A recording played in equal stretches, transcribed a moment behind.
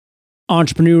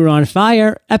Entrepreneur on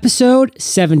Fire, episode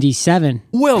 77.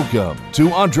 Welcome to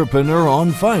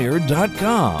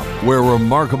EntrepreneurOnFire.com, where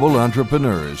remarkable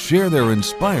entrepreneurs share their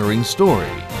inspiring story.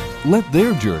 Let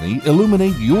their journey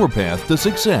illuminate your path to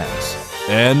success.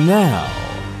 And now,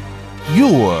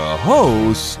 your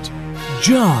host,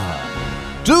 John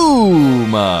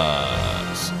Dumas.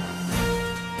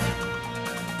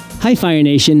 Hi, Fire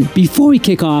Nation. Before we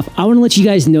kick off, I want to let you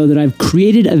guys know that I've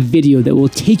created a video that will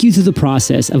take you through the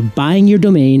process of buying your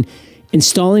domain,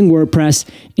 installing WordPress,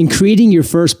 and creating your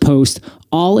first post,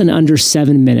 all in under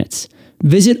 7 minutes.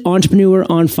 Visit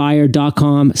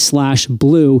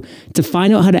EntrepreneurOnFire.com/blue to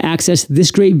find out how to access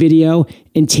this great video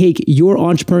and take your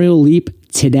entrepreneurial leap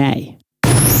today.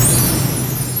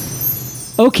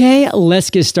 Okay, let's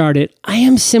get started. I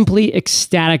am simply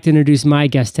ecstatic to introduce my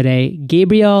guest today,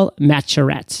 Gabriel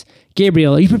Machuret.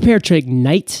 Gabriel, are you prepared to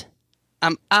ignite?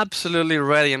 I'm absolutely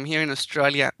ready. I'm here in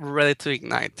Australia, ready to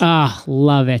ignite.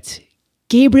 Love it.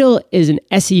 Gabriel is an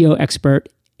SEO expert,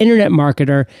 internet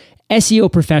marketer, SEO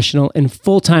professional, and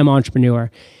full-time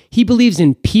entrepreneur. He believes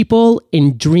in people,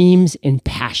 in dreams, and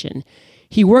passion.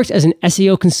 He worked as an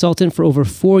SEO consultant for over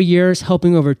 4 years,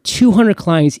 helping over 200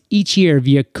 clients each year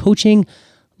via coaching,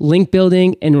 link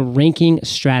building, and ranking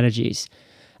strategies.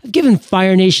 I've given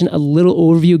Fire Nation a little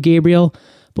overview, Gabriel,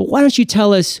 but why don't you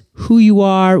tell us who you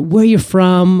are, where you're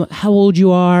from, how old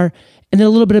you are, and then a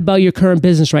little bit about your current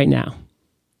business right now.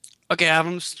 Okay, I have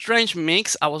a strange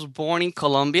mix. I was born in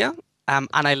Colombia, and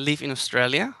I live in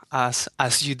Australia, as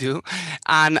you do.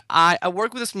 And I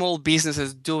work with small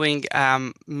businesses doing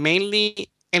mainly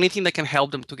anything that can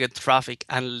help them to get traffic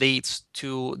and leads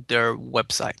to their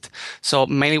website. So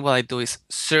mainly what I do is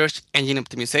search engine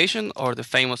optimization, or the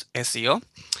famous SEO.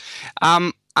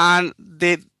 And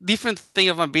the different thing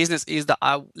of my business is that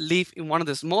I live in one of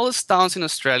the smallest towns in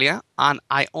Australia, and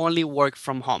I only work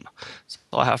from home. So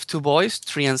I have 2 boys,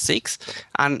 3 and 6,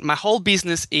 and my whole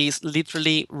business is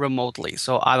literally remotely.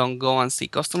 So I don't go and see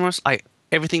customers.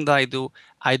 Everything that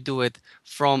I do it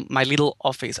from my little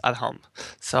office at home.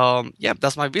 So yeah,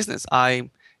 that's my business. I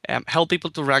help people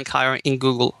to rank higher in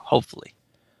Google, hopefully.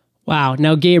 Wow.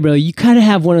 Now, Gabriel, you kind of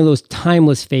have one of those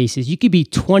timeless faces. You could be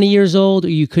 20 years old or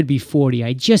you could be 40.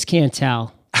 I just can't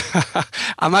tell.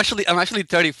 I'm actually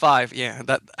 35. Yeah,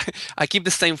 that I keep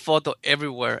the same photo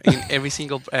everywhere in every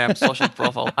single social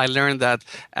profile. I learned that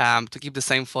to keep the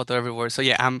same photo everywhere. So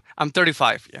yeah, I'm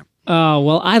 35. Yeah. Oh,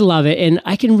 well, I love it. And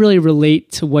I can really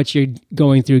relate to what you're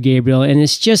going through, Gabriel. And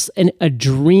it's just a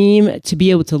dream to be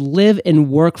able to live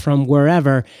and work from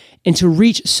wherever and to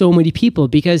reach so many people,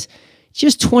 because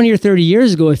just 20 or 30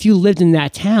 years ago, if you lived in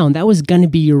that town, that was going to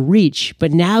be your reach.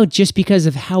 But now, just because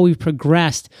of how we've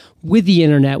progressed with the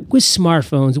internet, with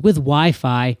smartphones, with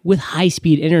Wi-Fi, with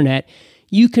high-speed internet,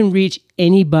 you can reach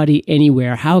anybody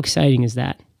anywhere. How exciting is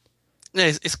that? Yeah,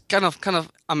 it's kind of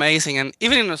amazing. And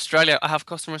even in Australia, I have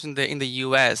customers in the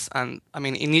US. And I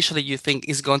mean, initially you think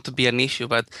it's going to be an issue,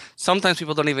 but sometimes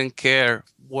people don't even care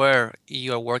where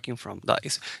you are working from.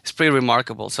 It's pretty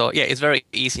remarkable. So yeah, it's very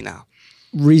easy now.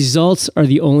 Results are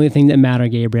the only thing that matter,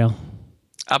 Gabriel.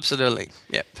 Absolutely.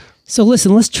 Yep. So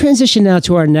listen, let's transition now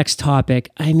to our next topic.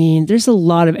 I mean, there's a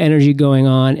lot of energy going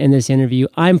on in this interview.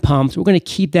 I'm pumped. We're going to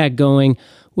keep that going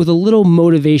with a little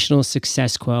motivational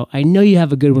success quote. I know you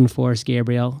have a good one for us,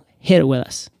 Gabriel. Hit it with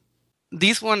us.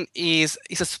 This one is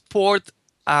a sport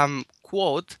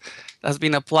quote that's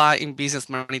been applied in business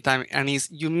many times, and is: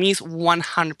 you miss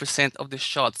 100% of the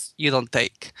shots you don't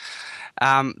take.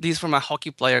 This is from a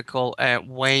hockey player called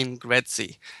Wayne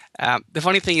Gretzky. The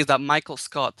funny thing is that Michael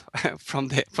Scott from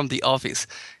the Office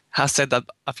has said that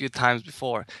a few times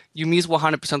before. You miss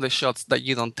 100% of the shots that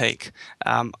you don't take.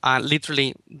 And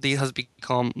literally, this has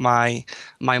become my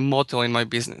motto in my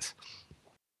business.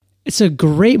 It's a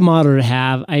great motto to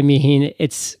have. I mean,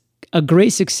 it's a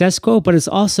great success quote, but it's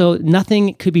also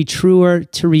nothing could be truer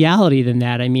to reality than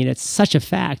that. I mean, it's such a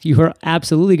fact. You are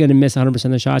absolutely going to miss 100%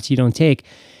 of the shots you don't take.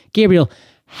 Gabriel,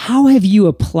 how have you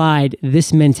applied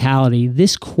this mentality,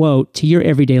 this quote, to your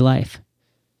everyday life?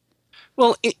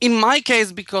 Well, in my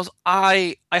case, because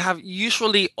I have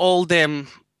usually all the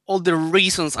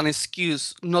reasons and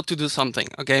excuse not to do something.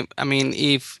 Okay, I mean,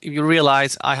 if you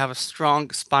realize I have a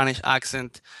strong Spanish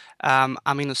accent, I'm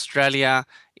in Australia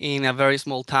in a very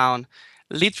small town.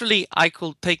 Literally, I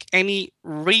could take any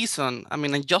reason,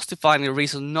 and justify any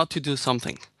reason not to do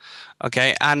something.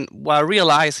 Okay, and what I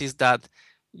realize is that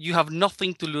you have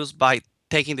nothing to lose by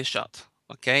taking the shot.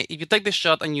 Okay, if you take the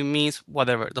shot and you miss,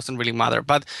 whatever, it doesn't really matter.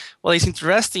 But what is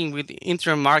interesting with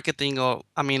internet marketing or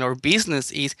business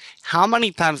is how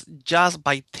many times just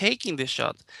by taking the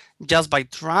shot, just by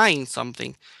trying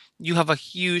something, you have a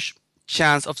huge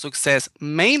chance of success,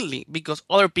 mainly because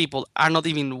other people are not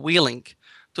even willing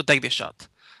to take the shot.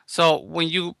 So when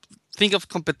you think of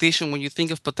competition, when you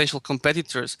think of potential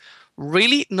competitors,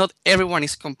 really not everyone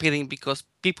is competing because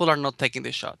people are not taking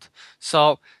the shot.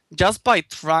 So just by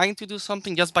trying to do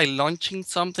something, just by launching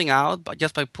something out, but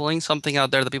just by pulling something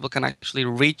out there that people can actually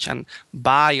reach and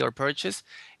buy or purchase,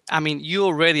 I mean, you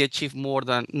already achieve more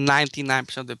than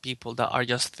 99% of the people that are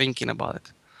just thinking about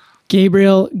it.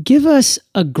 Gabriel, give us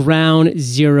a ground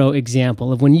zero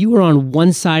example of when you were on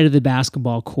one side of the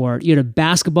basketball court, you had a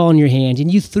basketball in your hand, and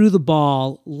you threw the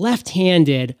ball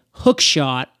left-handed, hook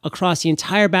shot across the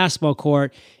entire basketball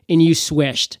court, and you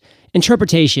swished.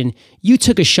 Interpretation, you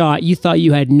took a shot you thought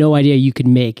you had no idea you could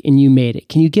make, and you made it.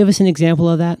 Can you give us an example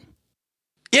of that?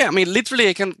 Yeah, I mean, literally,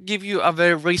 I can give you a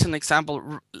very recent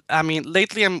example. I mean,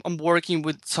 lately I'm working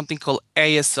with something called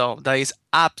ASO, that is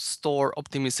App Store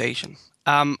Optimization.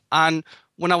 And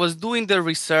when I was doing the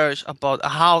research about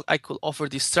how I could offer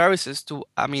these services to,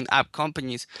 I mean, app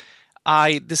companies,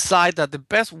 I decided that the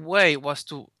best way was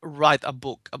to write a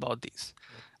book about this.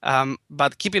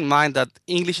 But keep in mind that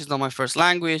English is not my first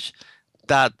language,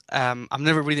 that I've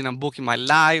never written a book in my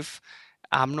life.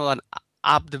 I'm not an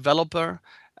app developer.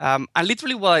 And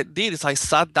literally, what I did is I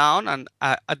sat down and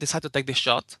I decided to take the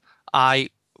shot. I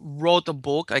wrote a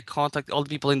book. I contacted all the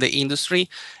people in the industry,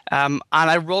 and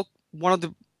I wrote one of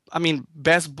the, I mean,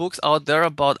 best books out there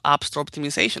about app store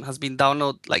optimization. Has been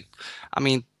downloaded like, I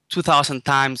mean, 2,000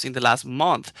 times in the last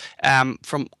month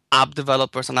from app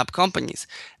developers and app companies.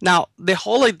 Now, the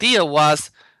whole idea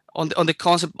was on the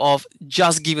concept of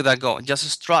just give it a go,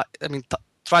 just try. I mean,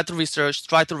 try to research,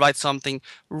 try to write something,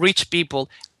 reach people,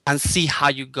 and see how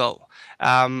you go.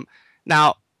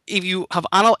 Now,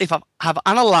 if I have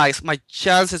analyzed my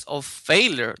chances of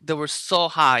failure, they were so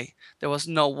high. There was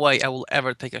no way I will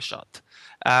ever take a shot.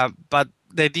 But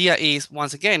the idea is,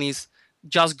 once again, is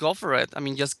just go for it. I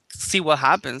mean, just see what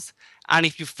happens. And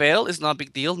if you fail, it's not a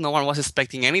big deal. No one was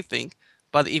expecting anything.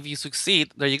 But if you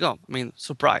succeed, there you go. I mean,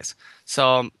 surprise.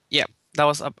 So yeah,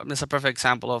 that's a perfect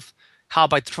example of how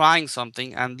by trying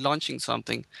something and launching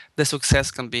something, the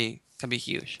success can be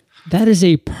huge. That is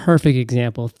a perfect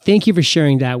example. Thank you for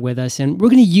sharing that with us. And we're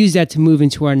going to use that to move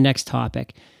into our next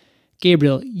topic.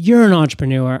 Gabriel, you're an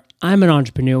entrepreneur. I'm an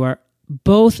entrepreneur.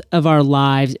 Both of our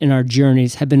lives and our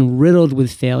journeys have been riddled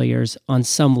with failures on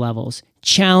some levels,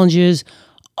 challenges,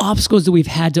 obstacles that we've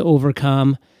had to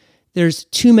overcome. There's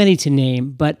too many to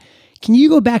name, but can you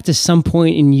go back to some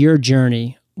point in your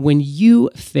journey when you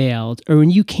failed or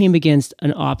when you came against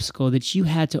an obstacle that you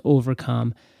had to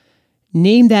overcome?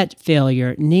 Name that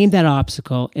failure, name that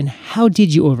obstacle, and how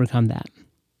did you overcome that?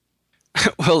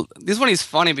 Well, this one is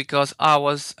funny because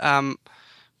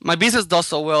my business does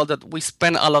so well that we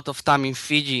spend a lot of time in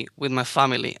Fiji with my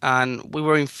family. And we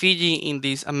were in Fiji in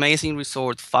this amazing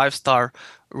resort, 5-star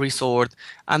resort,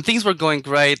 and things were going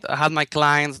great. I had my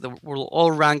clients that were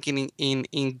all ranking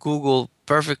in Google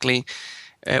perfectly,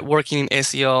 working in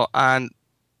SEO. And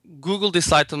Google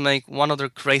decided to make one of their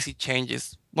crazy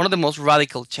changes, one of the most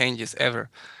radical changes ever.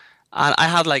 And I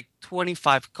had like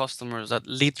 25 customers that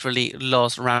literally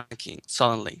lost ranking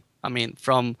suddenly. I mean,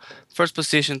 from first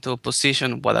position to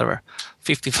position, whatever,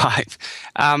 55.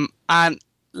 And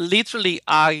literally,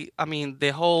 I mean,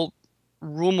 the whole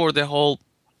rumor, the whole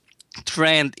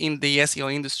trend in the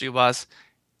SEO industry was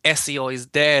SEO is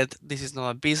dead. This is not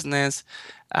a business.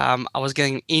 I was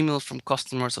getting emails from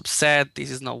customers upset. This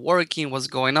is not working. What's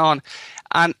going on?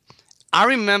 And I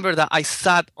remember that I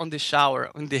sat on the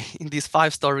shower in this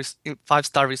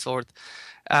 5-star resort,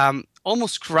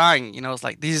 almost crying. You know, it's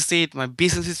like, this is it. My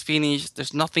business is finished.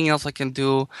 There's nothing else I can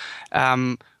do.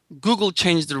 Google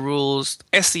changed the rules.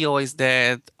 SEO is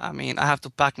dead. I mean, I have to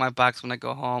pack my bags when I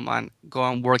go home and go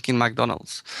and work in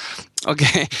McDonald's.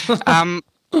 Okay.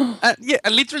 Yeah,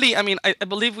 literally. I mean, I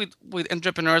believe with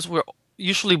entrepreneurs, we're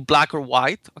usually black or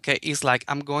white. Okay, it's like,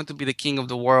 I'm going to be the king of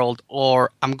the world, or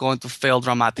I'm going to fail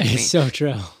dramatically. It's so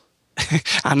true.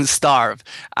 And starve.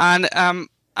 And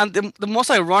the most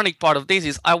ironic part of this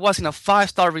is I was in a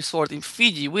 5-star resort in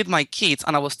Fiji with my kids,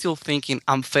 and I was still thinking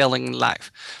I'm failing in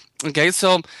life. Okay,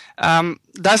 so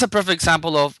that's a perfect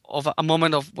example of a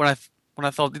moment of when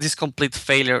I thought, this is complete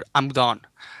failure. I'm done.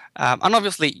 And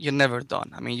obviously, you're never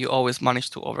done. I mean, you always manage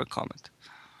to overcome it.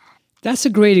 That's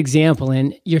a great example,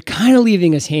 and you're kind of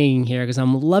leaving us hanging here because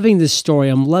I'm loving this story.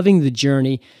 I'm loving the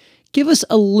journey. Give us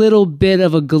a little bit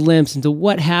of a glimpse into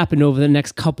what happened over the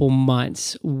next couple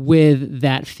months with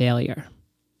that failure.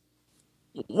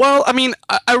 Well, I mean,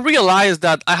 I realized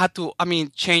that I had to,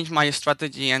 change my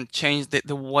strategy and change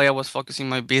the way I was focusing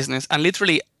my business. And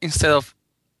literally, instead of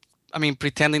I mean,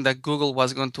 pretending that Google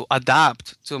was going to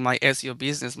adapt to my SEO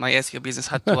business. My SEO business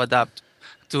had to adapt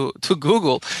to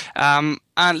Google. And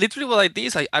literally what I did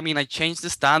is I mean, I changed the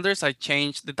standards. I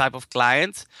changed the type of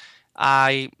clients.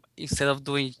 I, instead of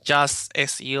doing just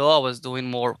SEO, I was doing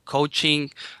more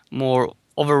coaching, more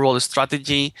overall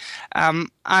strategy.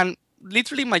 And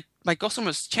literally my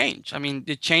customers change. I mean,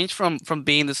 they change from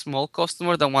being the small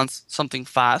customer that wants something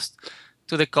fast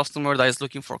to the customer that is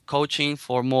looking for coaching,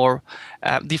 for more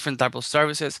different type of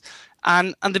services,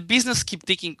 and the business keep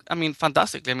ticking. I mean,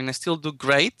 fantastically. I mean, I still do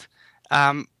great.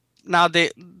 Um, Now,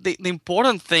 the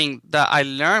important thing that I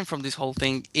learned from this whole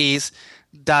thing is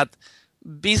that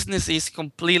business is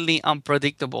completely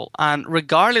unpredictable, and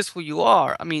regardless who you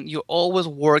are, I mean, you're always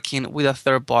working with a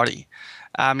third party.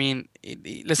 I mean,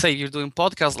 let's say you're doing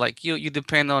podcasts, like you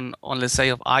depend on let's say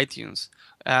of iTunes.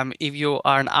 If you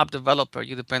are an app developer,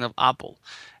 you depend on Apple.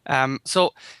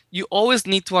 So you always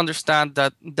need to understand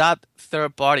that that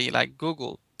third party, like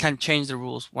Google, can change the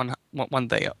rules one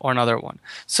day or another one.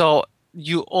 So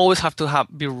you always have to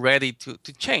be ready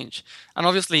to change. And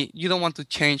obviously, you don't want to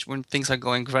change when things are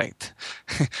going great.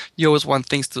 You always want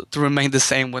things to remain the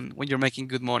same when you're making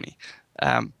good money.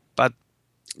 But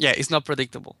yeah, it's not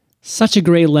predictable. Such a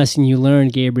great lesson you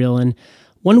learned, Gabriel. And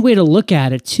one way to look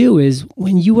at it too is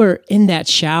when you were in that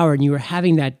shower and you were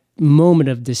having that moment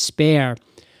of despair.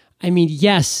 I mean,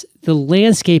 yes, the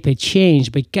landscape had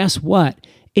changed, but guess what?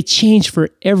 It changed for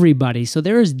everybody. So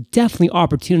there is definitely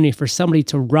opportunity for somebody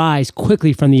to rise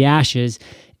quickly from the ashes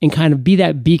and kind of be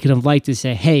that beacon of light to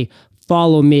say, hey,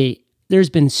 follow me. There's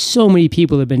been so many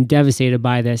people that have been devastated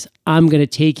by this. I'm going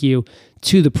to take you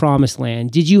to the promised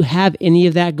land. Did you have any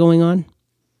of that going on?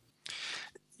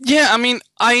 Yeah, I mean,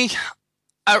 I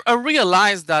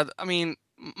realized that, I mean,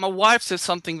 my wife said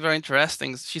something very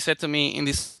interesting. She said to me in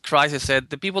this crisis, said,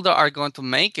 the people that are going to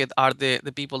make it are the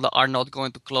people that are not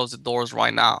going to close the doors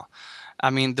right now.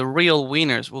 I mean, the real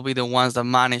winners will be the ones that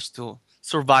manage to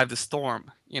survive the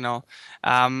storm, you know?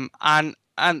 And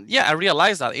yeah, I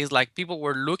realized that it's like people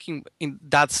were looking in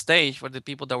that stage for the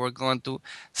people that were going to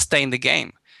stay in the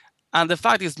game. And the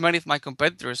fact is, many of my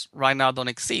competitors right now don't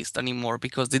exist anymore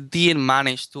because they didn't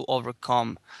manage to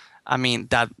overcome, I mean,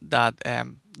 that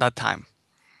time.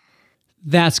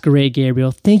 That's great,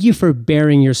 Gabriel. Thank you for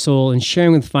bearing your soul and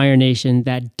sharing with Fire Nation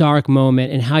that dark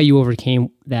moment and how you overcame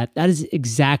that. That is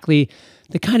exactly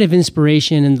the kind of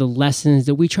inspiration and the lessons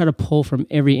that we try to pull from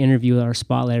every interview with our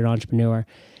spotlighted entrepreneur.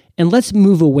 And let's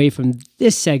move away from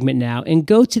this segment now and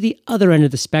go to the other end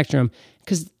of the spectrum,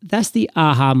 because that's the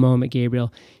aha moment,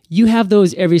 Gabriel. You have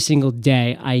those every single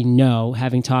day, I know,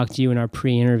 having talked to you in our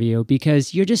pre-interview,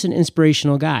 because you're just an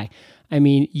inspirational guy. I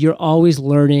mean, you're always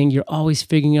learning, you're always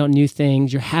figuring out new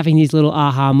things, you're having these little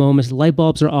aha moments, light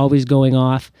bulbs are always going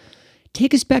off.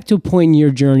 Take us back to a point in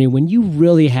your journey when you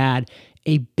really had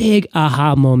a big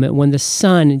aha moment, when the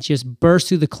sun just burst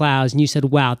through the clouds and you said,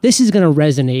 wow, this is going to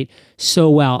resonate so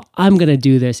well. I'm going to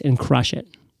do this and crush it.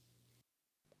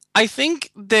 I think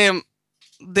the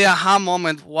aha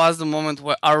moment was the moment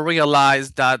where I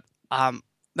realized that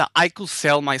I could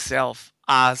sell myself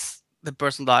as the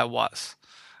person that I was.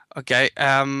 Okay.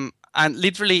 And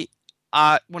literally,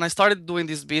 when I started doing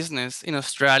this business in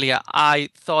Australia, I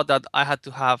thought that I had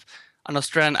to have an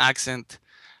Australian accent,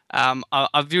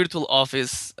 a virtual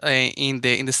office in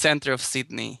the center of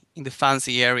Sydney, in the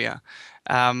fancy area.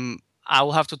 I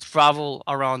will have to travel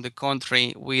around the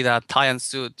country with a tie and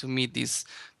suit to meet these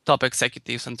top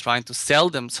executives and trying to sell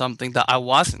them something that I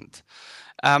wasn't.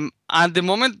 And the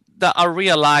moment that I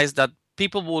realized that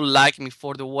people would like me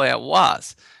for the way I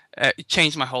was, it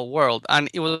changed my whole world. And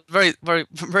it was very, very,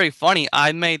 very funny.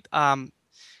 I made a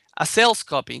sales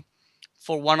copy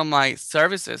for one of my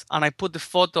services, and I put the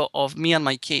photo of me and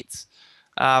my kids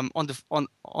on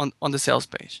the sales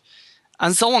page.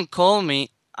 And someone called me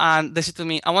and they said to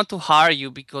me, I want to hire you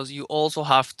because you also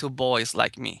have two boys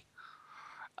like me.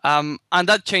 And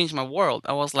that changed my world.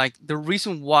 I was like, the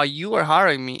reason why you are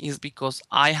hiring me is because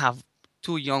I have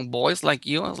two young boys like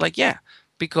you. I was like, yeah,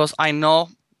 because I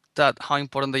know that how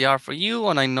important they are for you,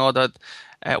 and I know that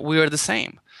we are the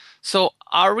same. So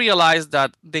I realized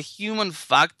that the human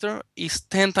factor is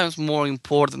 10 times more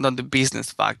important than the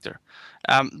business factor.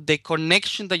 The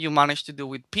connection that you manage to do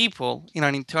with people in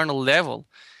an internal level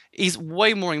is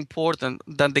way more important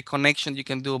than the connection you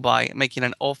can do by making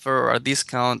an offer or a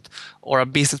discount or a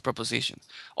business proposition.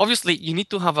 Obviously, you need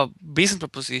to have a business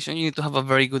proposition, you need to have a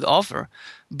very good offer.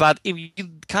 But if you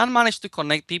can't manage to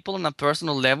connect people on a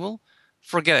personal level,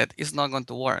 forget it, it's not going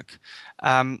to work.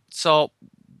 So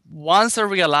once I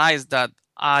realized that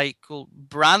I could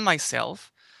brand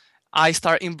myself, I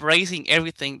start embracing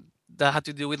everything that had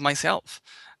to do with myself.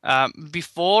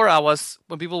 Before,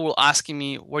 when people were asking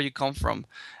me where you come from,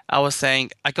 I was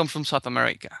saying I come from South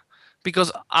America,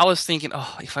 because I was thinking,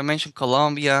 oh, if I mention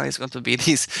Colombia, it's going to be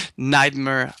this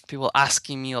nightmare. People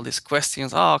asking me all these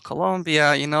questions. Oh,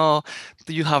 Colombia,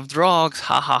 do you have drugs?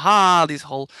 Ha ha ha! These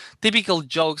whole typical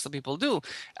jokes that people do.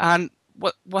 And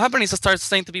what happened is I started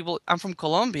saying to people, I'm from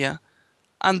Colombia,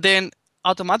 and then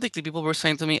automatically people were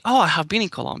saying to me, oh, I have been in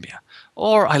Colombia,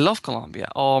 or I love Colombia,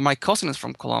 or my cousin is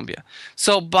from Colombia.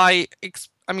 So by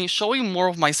showing more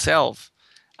of myself,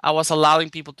 I was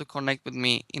allowing people to connect with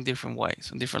me in different ways,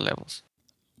 on different levels.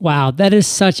 Wow, that is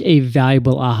such a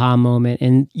valuable aha moment.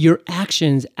 And your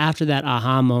actions after that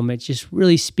aha moment just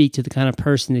really speak to the kind of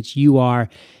person that you are,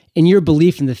 and your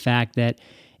belief in the fact that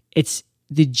it's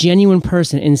the genuine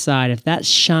person inside. If that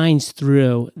shines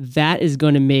through, that is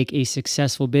going to make a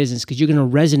successful business, because you're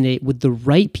going to resonate with the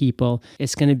right people.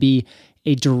 It's going to be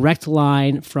a direct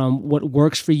line from what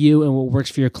works for you and what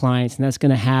works for your clients, and that's going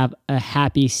to have a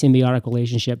happy symbiotic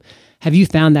relationship. Have you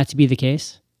found that to be the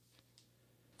case?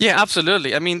 Yeah,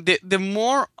 absolutely. I mean, the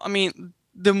more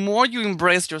you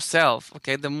embrace yourself,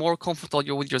 okay, the more comfortable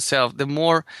you're with yourself, the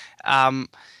more,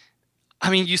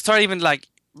 you start even like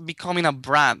becoming a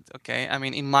brand. Okay, I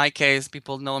mean, in my case,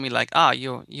 people know me like,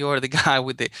 you're the guy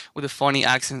with the funny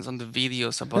accents on the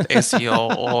videos about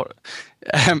SEO, or,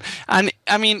 and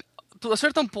I mean, to a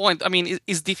certain point,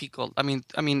 it's difficult.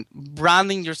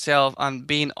 Branding yourself and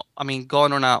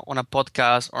going on a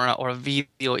podcast or a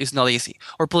video is not easy,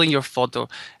 or putting your photo.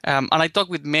 And I talk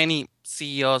with many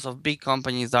CEOs of big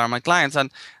companies that are my clients, and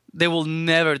they will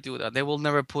never do that. They will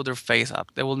never put their face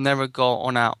up. They will never go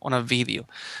on a video.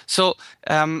 So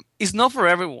it's not for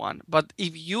everyone. But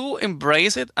if you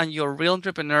embrace it and you're a real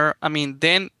entrepreneur,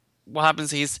 then what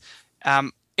happens is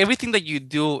everything that you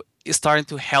do is starting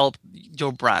to help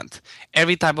your brand.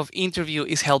 Every type of interview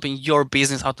is helping your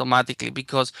business automatically,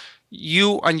 because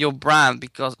you and your brand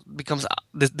becomes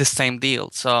the same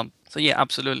deal. So yeah,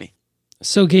 absolutely.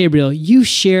 So Gabriel, you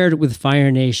shared with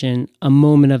Fire Nation a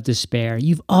moment of despair.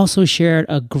 You've also shared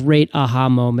a great aha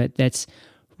moment that's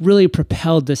really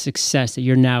propelled the success that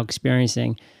you're now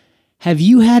experiencing. Have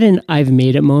you had an I've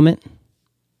made it moment?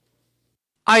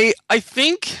 I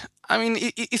think,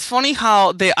 it's funny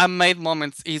how the I made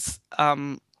moments is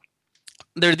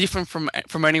they're different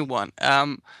from anyone.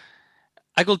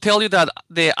 I could tell you that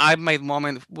the I made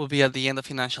moment will be at the end of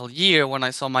financial year, when I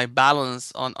saw my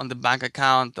balance on the bank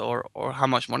account, or how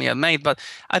much money I made. But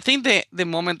I think the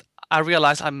moment I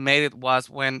realized I made it was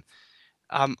when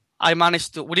I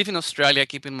managed to. We live in Australia,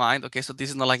 keep in mind. Okay, so this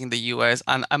is not like in the US,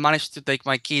 and I managed to take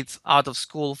my kids out of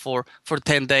school for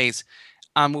 10 days,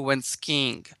 and we went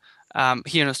skiing.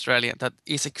 Here in Australia, that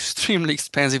is extremely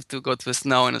expensive to go to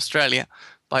snow in Australia,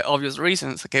 by obvious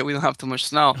reasons. Okay, we don't have too much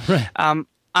snow. Right.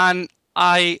 And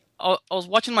I was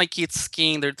watching my kids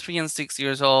skiing. They're 3 and 6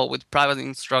 years old with private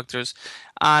instructors,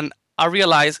 and I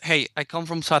realized, hey, I come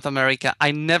from South America.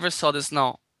 I never saw the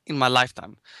snow in my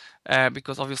lifetime,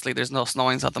 because obviously there's no snow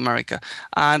in South America.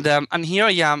 And here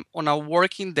I am on a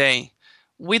working day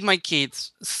with my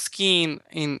kids skiing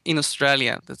in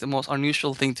Australia. That's the most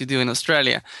unusual thing to do in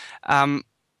Australia.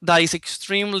 That is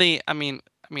extremely,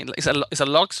 it's a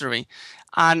luxury,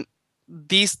 and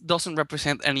this doesn't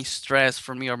represent any stress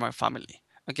for me or my family.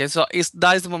 Okay, so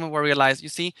that is the moment where I realized, you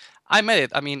see, I made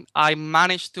it. I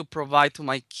managed to provide to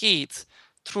my kids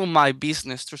through my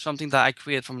business, through something that I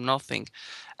created from nothing,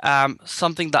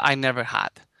 something that I never had.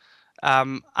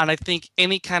 And I think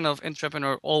any kind of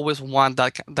entrepreneur always want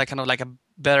that kind of like a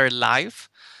better life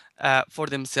for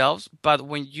themselves. But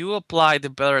when you apply the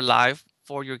better life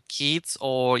for your kids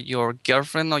or your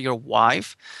girlfriend or your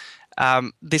wife,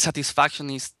 the satisfaction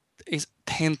is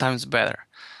 10 times better.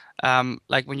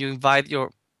 Like when you invite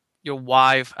your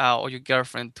wife or your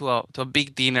girlfriend to a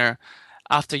big dinner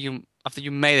after you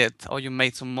made it, or you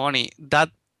made some money, that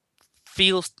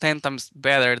feels 10 times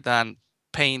better than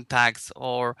paying tax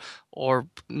or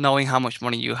knowing how much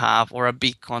money you have, or a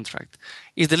big contract.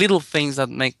 It's the little things that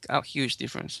make a huge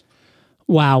difference.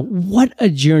 Wow, what a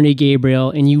journey,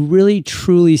 Gabriel. And you really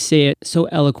truly say it so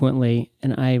eloquently,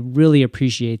 and I really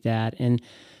appreciate that. And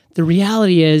the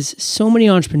reality is, so many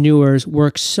entrepreneurs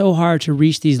work so hard to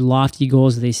reach these lofty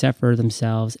goals that they set for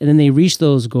themselves, and then they reach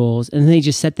those goals, and then they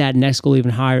just set that next goal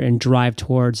even higher and drive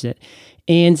towards it.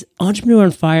 And Entrepreneur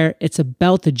on Fire, it's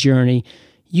about the journey.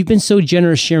 You've been so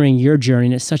generous sharing your journey,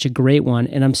 and it's such a great one.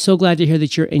 And I'm so glad to hear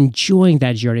that you're enjoying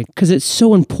that journey, because it's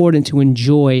so important to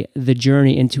enjoy the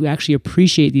journey and to actually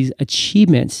appreciate these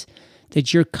achievements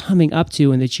that you're coming up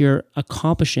to and that you're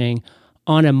accomplishing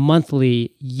on a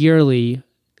monthly, yearly,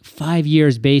 5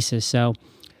 years basis. So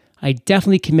I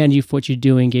definitely commend you for what you're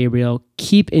doing, Gabriel.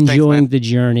 Keep enjoying the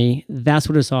journey. That's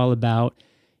what it's all about.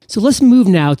 So let's move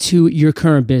now to your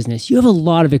current business. You have a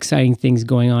lot of exciting things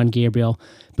going on, Gabriel.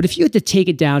 But if you had to take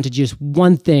it down to just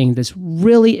one thing that's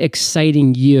really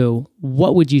exciting you,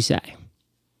 what would you say?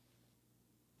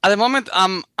 At the moment,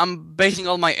 I'm basing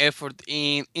all my effort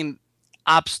in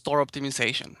App Store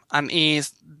optimization, and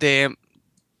is the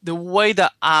way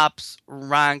that apps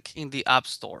rank in the App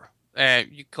Store.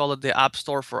 You call it the App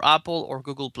Store for Apple or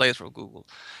Google Play for Google,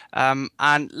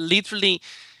 and literally,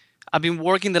 I've been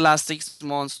working the last 6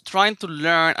 months trying to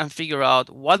learn and figure out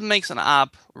what makes an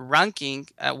app ranking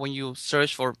when you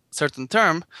search for certain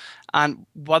term, and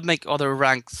what make other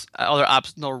other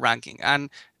apps not ranking. And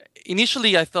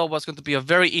initially, I thought it was going to be a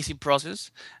very easy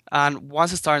process, and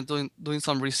once I started doing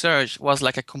some research, was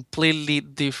like a completely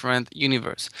different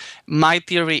universe. My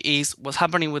theory is what's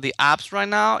happening with the apps right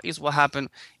now is what happened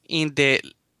in the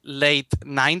late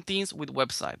 90s with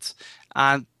websites,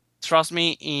 and trust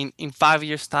me, in 5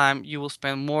 years' time, you will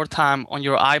spend more time on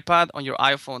your iPad, on your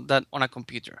iPhone than on a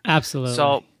computer. Absolutely.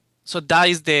 So that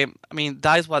is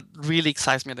that is what really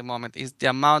excites me at the moment, is the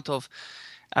amount of,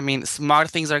 smart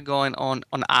things are going on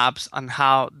apps, and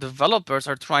how developers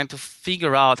are trying to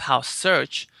figure out how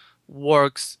search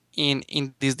works in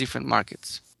these different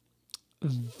markets.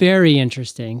 Very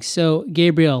interesting. So,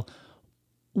 Gabriel,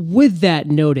 with that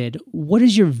noted, what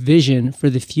is your vision for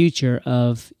the future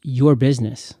of your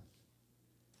business?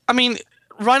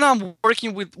 Right now I'm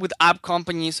working with app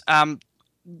companies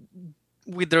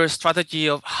with their strategy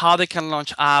of how they can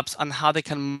launch apps and how they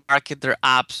can market their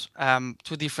apps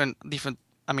to different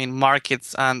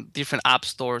markets and different app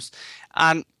stores.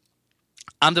 And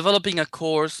I'm developing a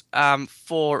course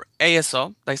for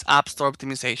ASO, that is App Store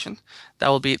Optimization, that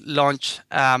will be launched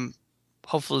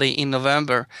hopefully in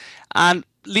November. And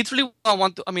literally what I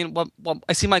want to, what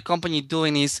I see my company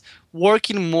doing is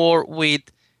working more with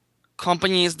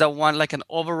companies that want like an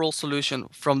overall solution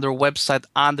from their website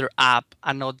and their app,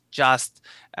 and not just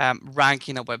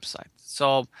ranking a website.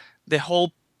 So the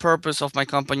whole purpose of my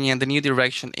company and the new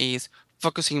direction is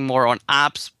focusing more on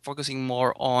apps, focusing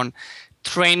more on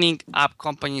training app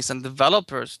companies and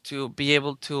developers to be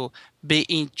able to be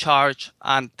in charge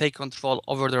and take control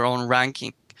over their own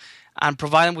ranking, and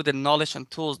provide them with the knowledge and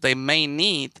tools they may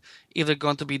need if they're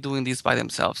going to be doing this by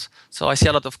themselves. So I see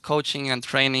a lot of coaching and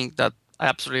training that I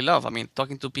absolutely love.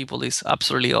 Talking to people is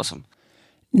absolutely awesome.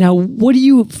 Now, what do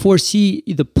you foresee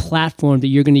the platform that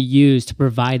you're going to use to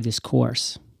provide this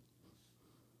course?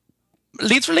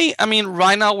 Literally,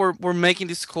 right now we're making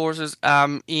these courses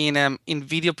in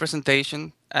video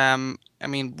presentation.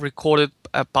 Recorded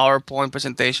PowerPoint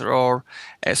presentation or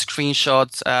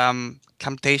screenshots,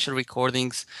 Camtasia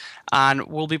recordings, and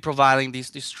we'll be providing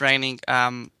this training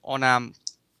on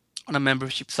a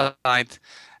membership site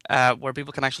where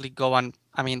people can actually go and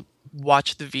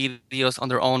watch the videos on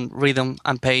their own rhythm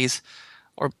and pace,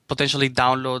 or potentially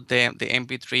download the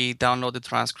MP3, download the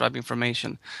transcribe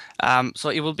information. So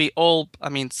it will be all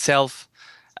self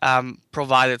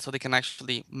provided, so they can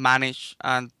actually manage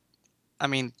and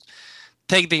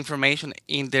take the information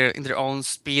in their own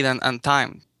speed and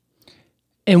time.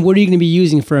 And what are you going to be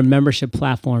using for a membership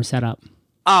platform setup?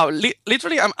 Oh,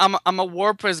 literally, I'm a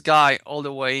WordPress guy all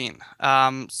the way in.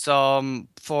 So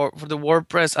for the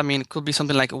WordPress, it could be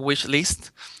something like a wish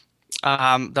list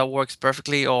that works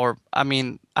perfectly. Or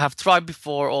I have tried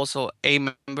before also a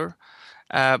member,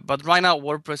 but right now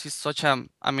WordPress is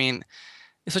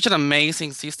it's such an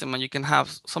amazing system, and you can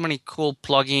have so many cool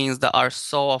plugins that are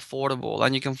so affordable,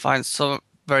 and you can find so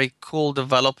very cool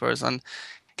developers and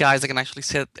guys that can actually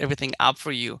set everything up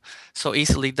for you so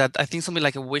easily, that I think something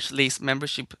like a wish list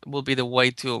membership will be the way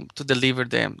to deliver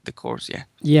the course.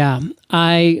 Yeah,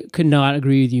 I could not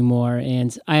agree with you more.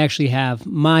 And I actually have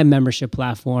my membership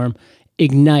platform,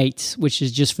 Ignite, which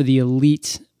is just for the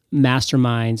elite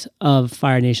masterminds of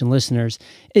Fire Nation listeners,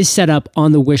 is set up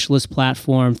on the Wishlist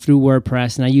platform through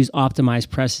WordPress, and I use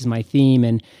Optimized Press as my theme,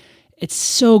 and it's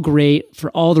so great for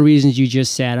all the reasons you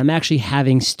just said. I'm actually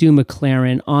having Stu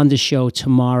McLaren on the show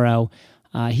tomorrow.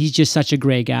 He's just such a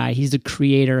great guy. He's the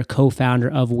creator, co-founder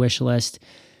of Wishlist.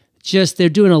 They're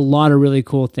doing a lot of really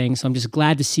cool things. So I'm just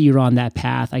glad to see you're on that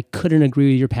path. I couldn't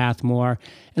agree with your path more.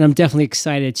 And I'm definitely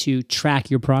excited to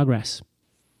track your progress.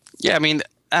 Yeah,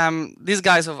 these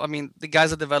guys the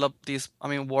guys that develop these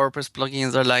WordPress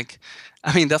plugins are like,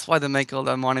 that's why they make all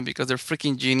that money, because they're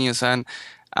freaking genius. And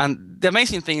the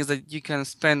amazing thing is that you can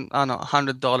spend,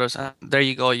 $100, and there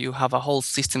you go. You have a whole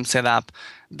system set up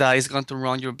that is going to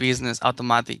run your business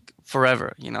automatic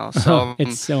forever, So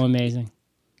it's so amazing.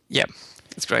 Yeah,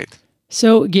 it's great.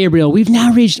 So, Gabriel, we've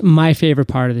now reached my favorite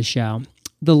part of the show.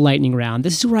 the lightning round.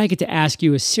 This is where I get to ask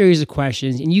you a series of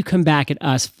questions and you come back at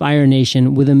us, Fire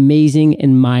Nation, with amazing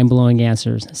and mind-blowing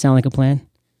answers. Sound like a plan?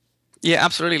 Yeah,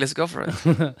 absolutely. Let's go for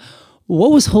it.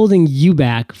 What was holding you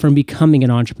back from becoming an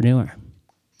entrepreneur?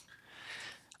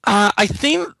 I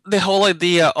think the whole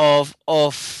idea of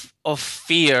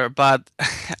fear, but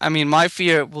I mean, my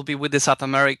fear will be with the South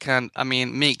American,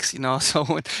 mix, you know. So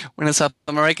when a South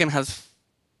American has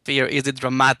fear, is the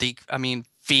dramatic,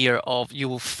 fear of you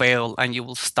will fail and you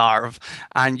will starve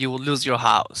and you will lose your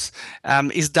house.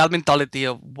 Is that mentality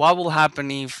of what will happen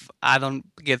if I don't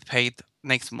get paid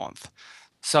next month?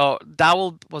 So that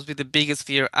will was be the biggest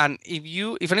fear. And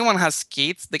if anyone has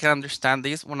kids, they can understand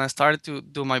this. When I started to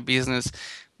do my business,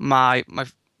 my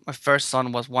first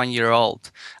son was 1 year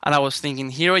old, and I was thinking,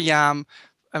 here I am,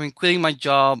 quitting my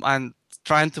job and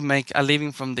trying to make a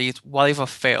living from this. What if I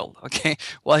fail? Okay,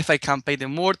 what if I can't pay the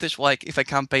mortgage? What if I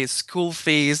can't pay school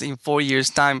fees in 4 years'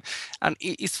 time? And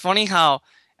it's funny how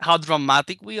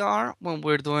dramatic we are when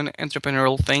we're doing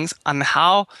entrepreneurial things, and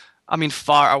how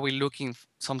far are we looking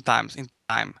sometimes in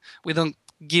time. We don't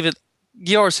give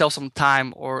ourselves some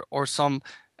time or some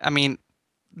I mean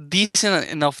decent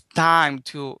enough time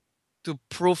to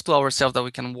prove to ourselves that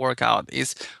we can work out.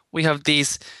 Is we have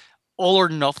this all or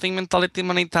nothing mentality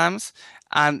many times,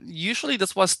 and usually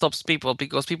that's what stops people,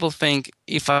 because people think,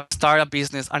 if I start a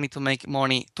business, I need to make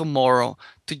money tomorrow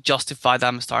to justify that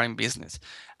I'm starting business.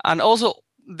 And also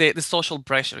the social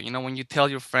pressure, you know, when you tell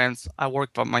your friends, I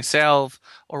work by myself,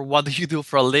 or what do you do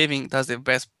for a living, that's the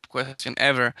best question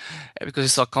ever, because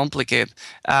it's so complicated.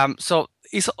 So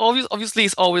it's obviously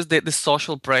it's always the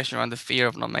social pressure and the fear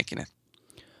of not making it.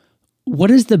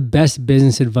 What is the best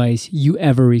business advice you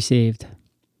ever received?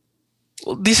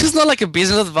 Well, this is not like a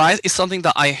business advice. It's something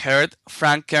that I heard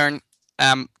Frank Kern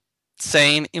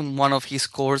saying in one of his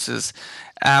courses.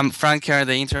 Frank Kern,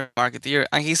 the internet marketeer,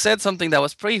 and he said something that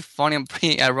was pretty funny and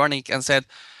pretty ironic, and said,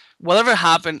 whatever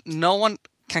happened, no one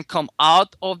can come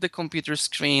out of the computer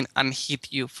screen and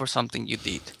hit you for something you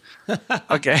did.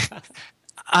 Okay.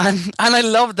 And I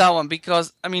love that one,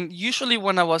 because usually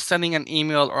when I was sending an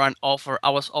email or an offer, I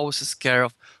was always scared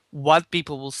of what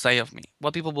people will say of me,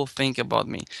 what people will think about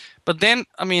me. But then,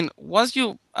 once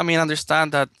you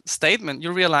understand that statement,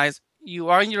 you realize you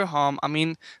are in your home.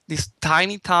 This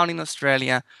tiny town in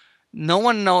Australia, no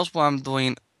one knows what I'm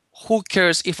doing. Who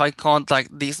cares if I contact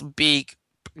this big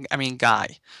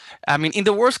guy? In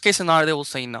the worst case scenario, they will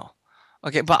say no.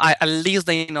 Okay, but at least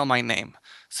they know my name.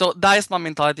 So that is my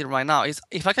mentality right now. Is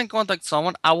if I can contact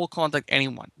someone, I will contact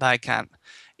anyone that I can.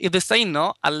 If they say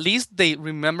no, at least they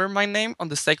remember my name on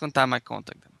the second time I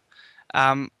contact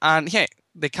them. And yeah,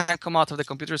 they can't come out of the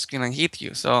computer screen and hit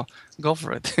you. So go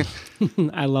for it.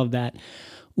 I love that.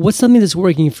 What's something that's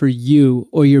working for you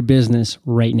or your business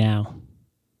right now?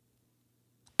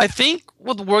 I think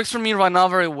what works for me right now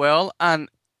very well, and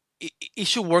it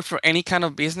should work for any kind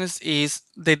of business, is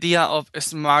the idea of a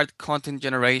smart content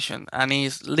generation. And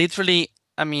is literally,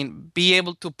 be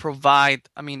able to provide,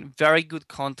 very good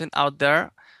content out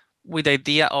there, with the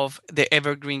idea of the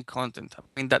evergreen content.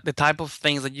 That the type of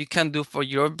things that you can do for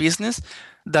your business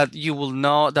that you will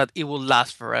know that it will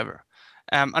last forever.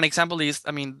 An example is,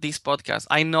 this podcast.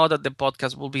 I know that the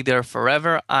podcast will be there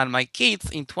forever, and my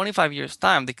kids in 25 years'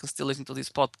 time, they can still listen to this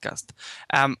podcast.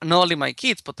 Not only my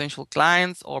kids, potential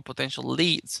clients or potential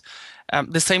leads.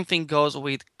 The same thing goes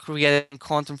with creating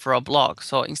content for a blog.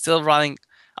 So instead of writing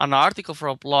an article for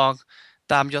a blog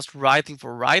that I'm just writing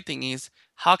for writing, is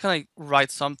how can I write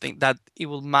something that it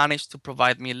will manage to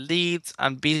provide me leads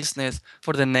and business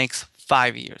for the next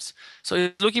 5 years. So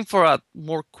it's looking for a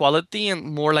more quality and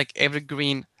more like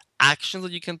evergreen actions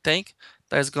that you can take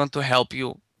that is going to help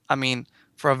you,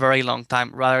 for a very long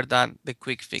time, rather than the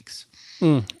quick fix.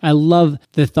 I love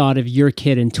the thought of your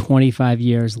kid in 25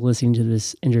 years listening to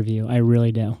this interview. I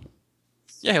really do.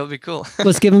 Yeah, it'll be cool.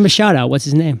 Let's give him a shout out. What's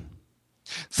his name?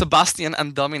 Sebastian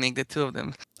and Dominic, the two of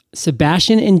them.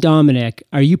 Sebastian and Dominic,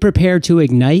 are you prepared to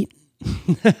ignite?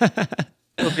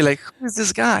 We'll be like, who is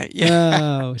this guy? Yeah.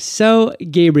 Oh, so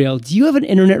Gabriel, do you have an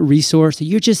internet resource that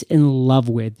you're just in love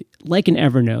with, like an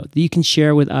Evernote, that you can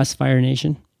share with us, Fire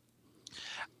Nation?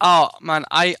 Oh man,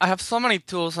 I have so many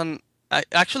tools, and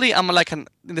I'm like in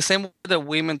the same way that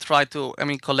women try to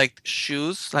collect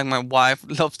shoes. Like my wife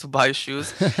loves to buy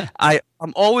shoes.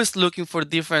 I'm always looking for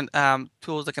different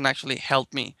tools that can actually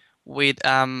help me with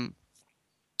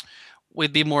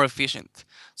be more efficient.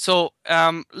 So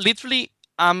literally,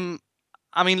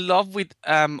 I'm in love with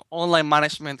online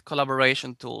management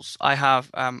collaboration tools. I have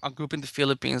a group in the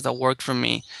Philippines that work for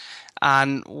me,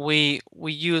 and we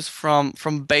use from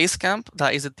Basecamp,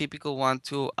 that is a typical one,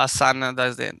 to Asana, that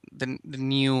is the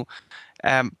new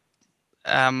um,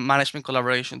 management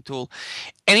collaboration tool,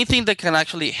 anything that can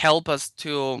actually help us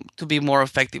to be more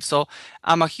effective. So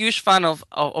I'm a huge fan of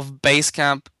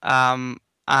Basecamp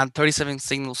and 37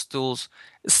 Signals tools,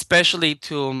 especially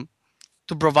to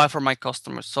provide for my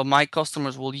customers. So my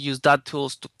customers will use that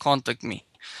tools to contact me.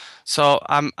 So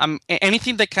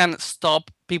anything that can stop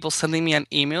people sending me an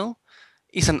email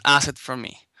is an asset for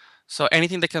me. So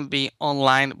anything that can be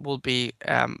online will be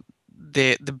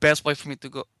the best way for me to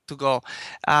go.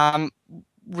 Um,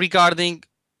 Regarding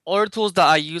other tools that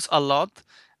I use a lot,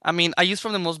 I mean I use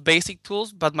from the most basic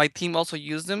tools, but my team also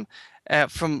use them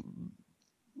from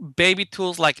baby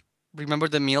tools like Remember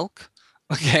the Milk,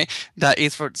 okay, that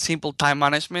is for simple time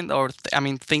management or I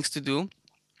mean things to do,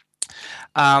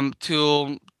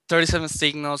 to 37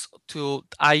 Signals, to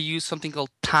I use something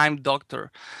called Time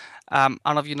Doctor. I don't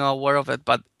know if you know aware of it,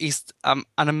 but it's an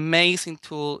amazing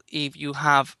tool if you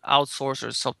have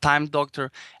outsourcers. So Time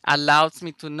Doctor allows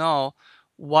me to know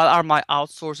what are my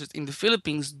outsourcers in the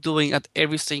Philippines doing at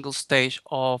every single stage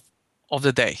of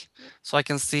the day. So I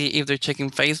can see if they're checking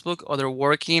Facebook or they're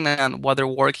working and what they're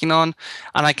working on,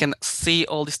 and I can see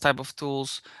all these type of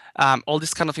tools, all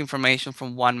this kind of information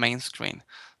from one main screen.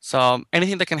 So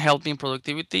anything that can help me in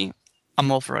productivity,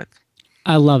 I'm all for it.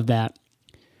 I love that.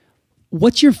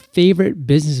 What's your favorite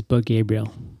business book,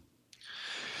 Gabriel?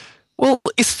 Well,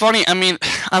 it's funny. I mean,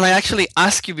 and I actually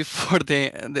asked you before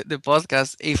the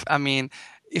podcast if I mean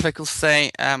if I could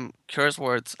say curse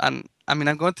words, and I mean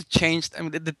I'm going to change. I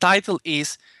mean the title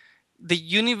is "The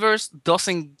Universe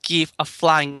Doesn't Give a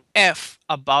Flying F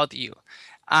About You,"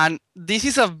 and this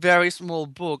is a very small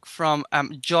book from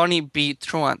Johnny B.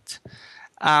 Truant.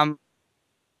 Um,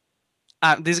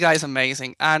 this guy is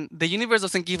amazing, and the universe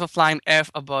doesn't give a flying f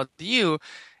about you.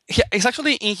 It's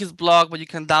actually in his blog, but you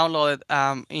can download it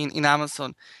in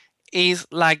Amazon. Is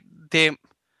like the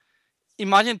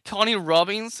imagine Tony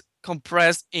Robbins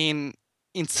compressed in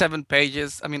 7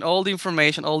 pages. I mean, all the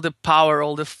information, all the power,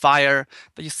 all the fire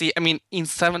that you see. I mean, in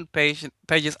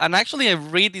pages. And actually, I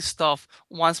read this stuff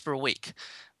once per week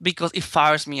because it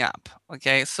fires me up.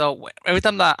 Okay, so every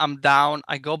time that I'm down,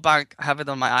 I go back, I have it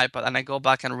on my iPad, and I go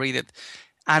back and read it.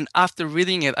 And after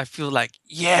reading it, I feel like,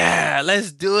 yeah,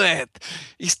 let's do it.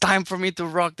 It's time for me to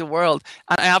rock the world.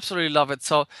 And I absolutely love it.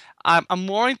 So I'm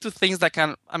more into things that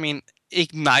can, I mean,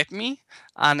 ignite me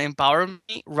and empower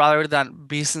me rather than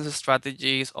business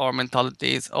strategies or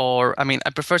mentalities. Or, I mean,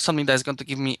 I prefer something that's going to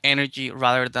give me energy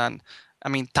rather than, I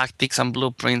mean, tactics and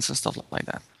blueprints and stuff like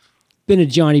that. Been a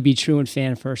Johnny B. Truant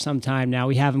fan for some time now.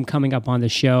 We have him coming up on the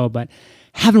show, but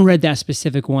haven't read that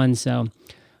specific one, so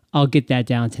I'll get that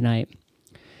down tonight.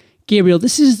 Gabriel,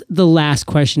 this is the last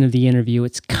question of the interview.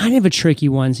 It's kind of a tricky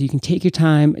one, so you can take your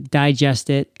time, digest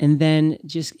it, and then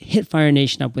just hit Fire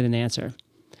Nation up with an answer.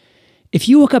 If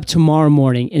you woke up tomorrow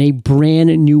morning in a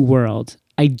brand new world,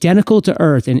 identical to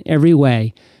Earth in every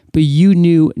way, but you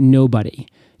knew nobody,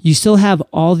 you still have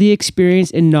all the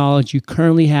experience and knowledge you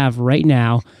currently have right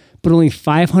now, but only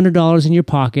 $500 in your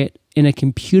pocket and a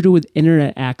computer with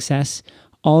internet access,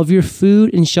 all of your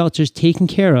food and shelters taken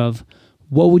care of,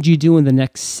 what would you do in the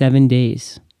next 7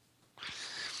 days?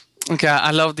 Okay,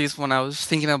 I love this one. I was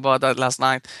thinking about that last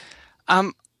night.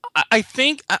 Um, I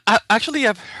think actually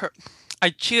I've heard I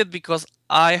cheated because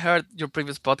I heard your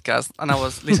previous podcast and I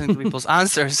was listening to people's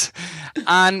answers,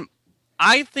 and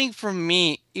I think for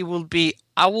me it will be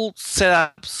I will set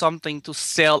up something to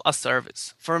sell a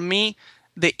service. For me,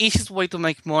 the easiest way to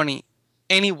make money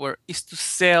anywhere is to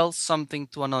sell something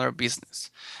to another business.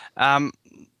 Um,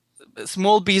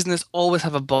 Small business always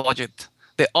have a budget.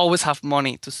 They always have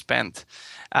money to spend.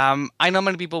 I know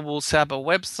many people will set up a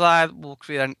website, will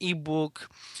create an ebook,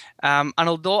 and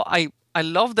although I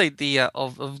love the idea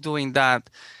of doing that,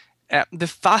 the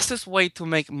fastest way to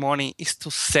make money is to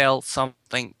sell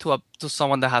something to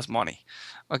someone that has money.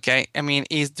 Okay, I mean,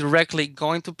 is directly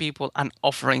going to people and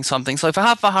offering something. So if I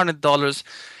have $100,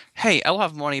 hey, I will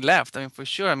have money left. I mean, for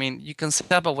sure. I mean, you can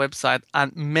set up a website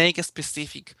and make a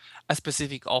specific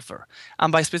offer.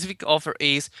 And by specific offer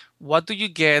is what do you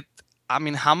get? I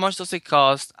mean, how much does it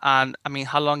cost? And I mean,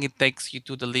 how long it takes you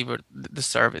to deliver the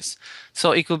service.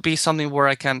 So it could be something where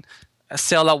I can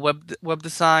sell a web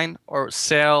design or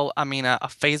sell, I mean, a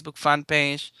Facebook fan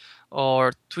page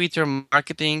or Twitter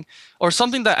marketing or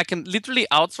something that I can literally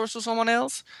outsource to someone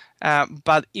else.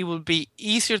 But it will be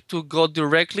easier to go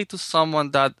directly to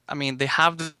someone that, I mean, they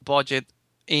have the budget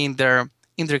in their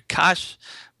cash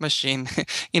machine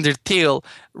in their till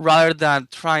rather than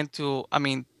trying to, I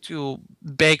mean, to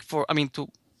beg for, I mean, to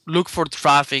look for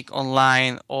traffic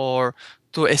online or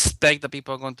to expect that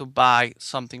people are going to buy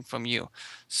something from you.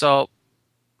 So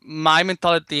my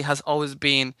mentality has always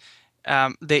been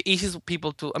the easiest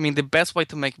people to, I mean, the best way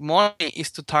to make money is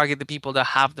to target the people that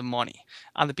have the money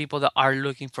and the people that are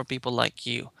looking for people like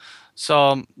you.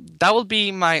 So that will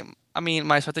be my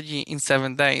strategy in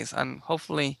 7 days, and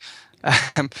hopefully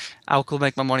I could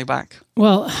make my money back.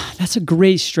 Well, that's a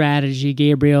great strategy,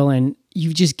 Gabriel, and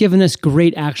you've just given us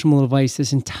great actionable advice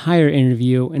this entire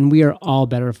interview, and we are all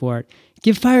better for it.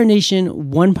 Give Fire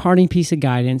Nation one parting piece of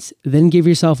guidance, then give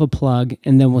yourself a plug,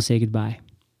 and then we'll say goodbye.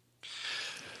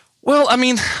 Well, I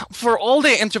mean, for all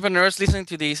the entrepreneurs listening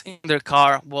to this in their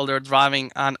car while they're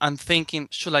driving and thinking,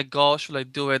 should I go? Should I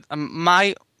do it?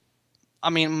 My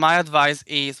advice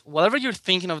is whatever you're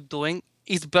thinking of doing,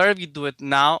 it's better if you do it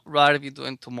now rather than you do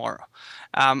it tomorrow.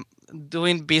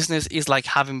 Doing business is like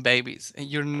having babies, and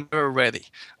you're never ready.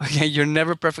 Okay, you're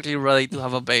never perfectly ready to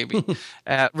have a baby.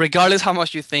 Regardless how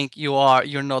much you think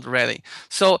you're not ready.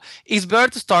 So it's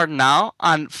better to start now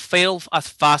and fail as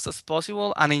fast as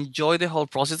possible and enjoy the whole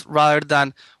process rather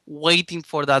than waiting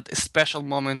for that special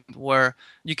moment where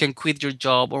you can quit your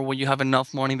job or when you have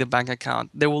enough money in the bank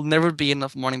account. There will never be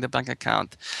enough money in the bank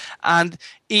account. And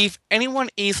if anyone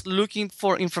is looking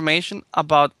for information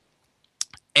about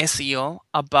SEO,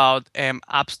 about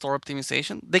App Store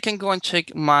optimization, they can go and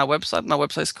check my website. My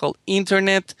website is called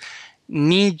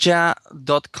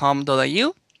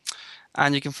internetninja.com.au,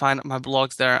 and you can find my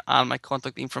blogs there and my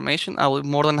contact information. I will be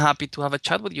more than happy to have a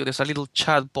chat with you. There's a little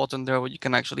chat button there where you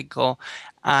can actually go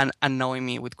and annoy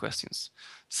me with questions.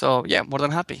 So yeah, more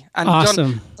than happy. And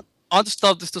awesome. John, I want to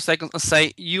stop this 2 seconds and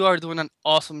say you are doing an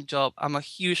awesome job. I'm a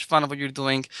huge fan of what you're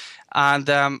doing, and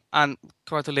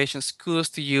congratulations, kudos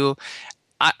to you.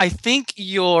 I think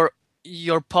your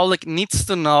public needs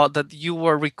to know that you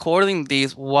were recording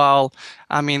this while,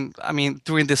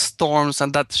 during the storms,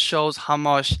 and that shows how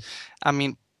much,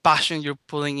 passion you're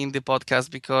putting in the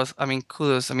podcast. Because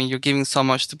kudos. You're giving so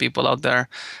much to people out there.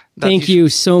 Thank you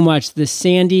so much. The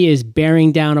Sandy is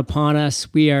bearing down upon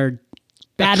us. We are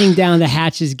batting down the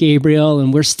hatches, Gabriel,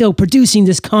 and we're still producing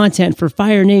this content for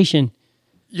Fire Nation.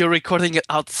 You're recording it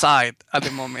outside at the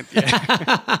moment.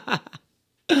 Yeah.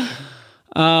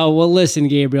 Well, listen,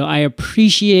 Gabriel, I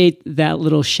appreciate that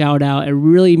little shout out. It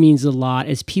really means a lot.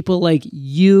 It's people like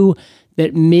you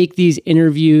that make these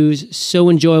interviews so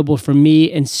enjoyable for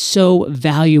me and so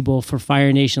valuable for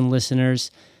Fire Nation listeners.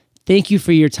 Thank you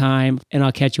for your time, and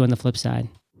I'll catch you on the flip side.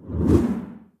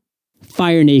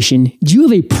 Fire Nation, do you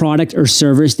have a product or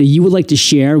service that you would like to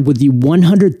share with the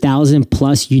 100,000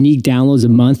 plus unique downloads a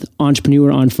month Entrepreneur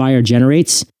on Fire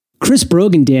generates? Chris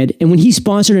Brogan did, and when he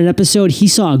sponsored an episode, he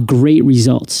saw great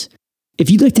results. If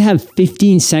you'd like to have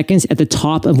 15 seconds at the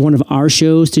top of one of our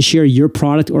shows to share your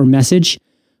product or message,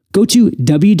 go to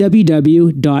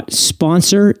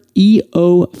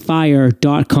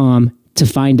www.sponsoreofire.com to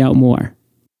find out more.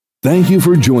 Thank you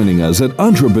for joining us at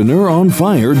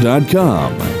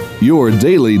EntrepreneurOnFire.com, your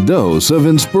daily dose of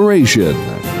inspiration.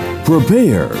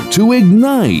 Prepare to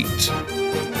ignite.